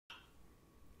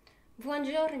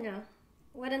Buongiorno.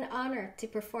 What an honor to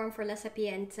perform for La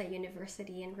Sapienza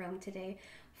University in Rome today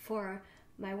for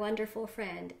my wonderful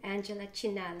friend Angela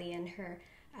Cinalli and her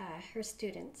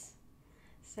students.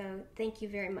 So thank you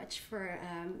very much for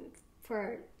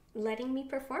letting me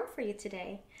perform for you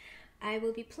today. I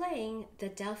will be playing the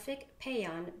Delphic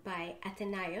Paean by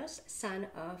Athenaios, son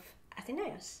of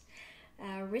Athenaios,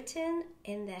 written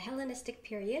in the Hellenistic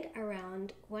period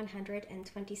around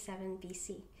 127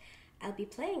 BC. I'll be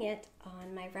playing it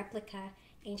on my replica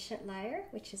ancient lyre,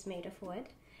 which is made of wood,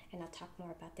 and I'll talk more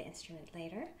about the instrument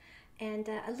later, and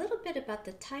a little bit about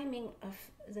the timing of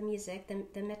the music,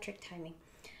 the metric timing.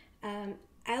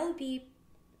 I'll be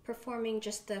performing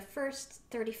just the first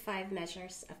 35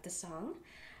 measures of the song,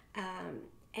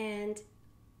 and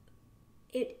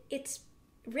it's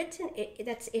written,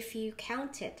 that's if you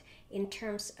count it in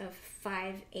terms of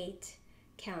 5/8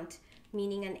 count,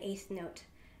 meaning an eighth note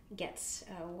gets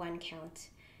one count,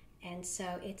 and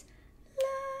so it's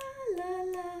la la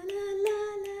la la la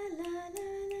la la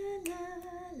la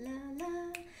la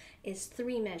la is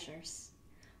 3 measures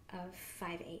of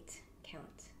 5/8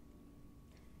 count.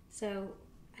 So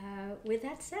with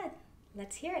that said,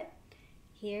 let's hear it.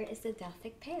 Here is the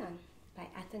Delphic Paean by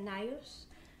Athenaios.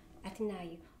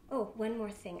 Oh, one more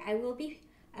thing. I will be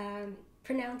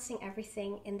pronouncing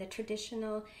everything in the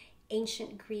traditional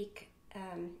ancient Greek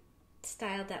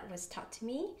style that was taught to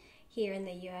me here in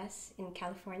the US, in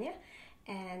California,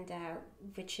 and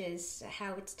which is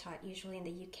how it's taught usually in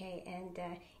the UK and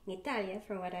in Italy,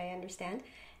 from what I understand.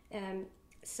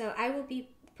 So I will be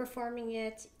performing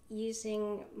it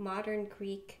using modern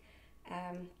Greek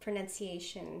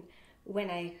pronunciation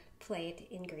when I play it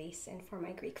in Greece and for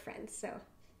my Greek friends. So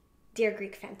dear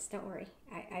Greek fans, don't worry.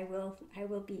 I will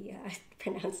be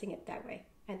pronouncing it that way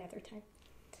another time.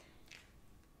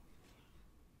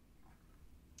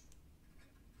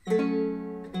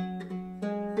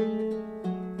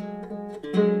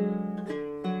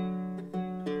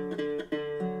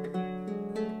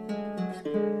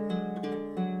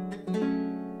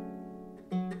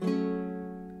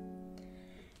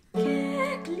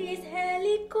 Keklis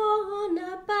helikona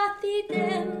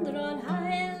pathidendron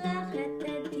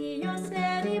haelachete dios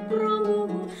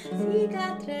eripromu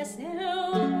cicatres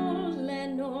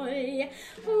eulenoi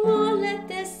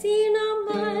volete sina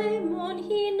maimon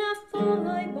hina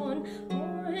foibon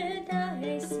oeda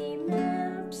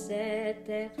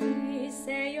esimepsete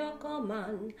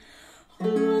riseiokoman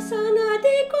hosana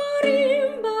di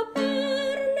corimba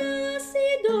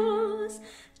parnasidos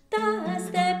tas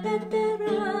de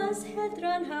peteras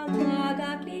hedron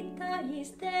hamaga clitais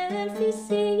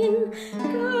delphisin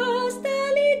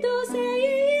castalidos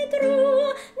eidru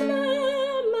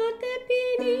namate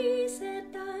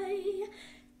pinisetai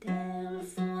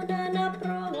delphonana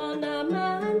prona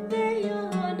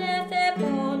manteione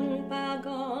thepon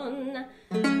pagon.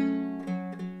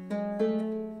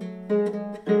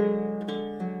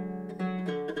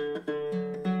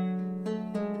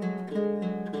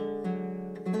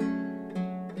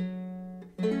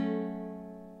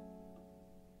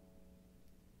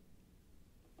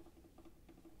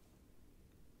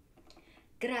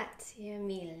 Grazie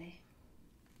mille.